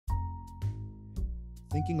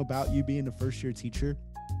thinking about you being a first year teacher,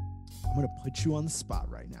 I'm going to put you on the spot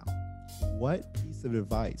right now. What piece of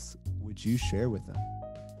advice would you share with them?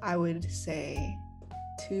 I would say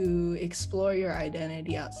to explore your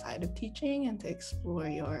identity outside of teaching and to explore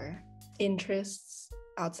your interests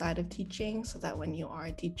outside of teaching, so that when you are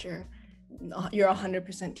a teacher, you're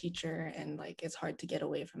 100% teacher, and like it's hard to get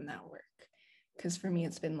away from that work. Because for me,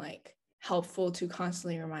 it's been like helpful to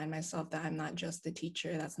constantly remind myself that I'm not just a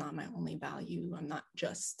teacher. That's not my only value. I'm not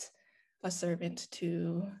just a servant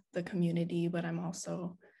to the community, but I'm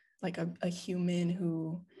also like a human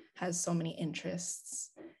who has so many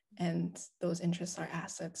interests, and those interests are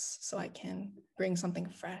assets, so I can bring something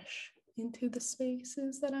fresh into the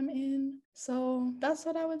spaces that I'm in. So that's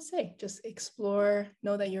what I would say. Just explore,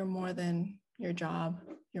 know that you're more than your job.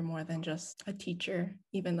 You're more than just a teacher,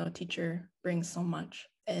 even though teacher brings so much.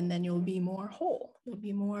 And then you'll be more whole. You'll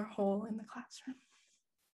be more whole in the classroom.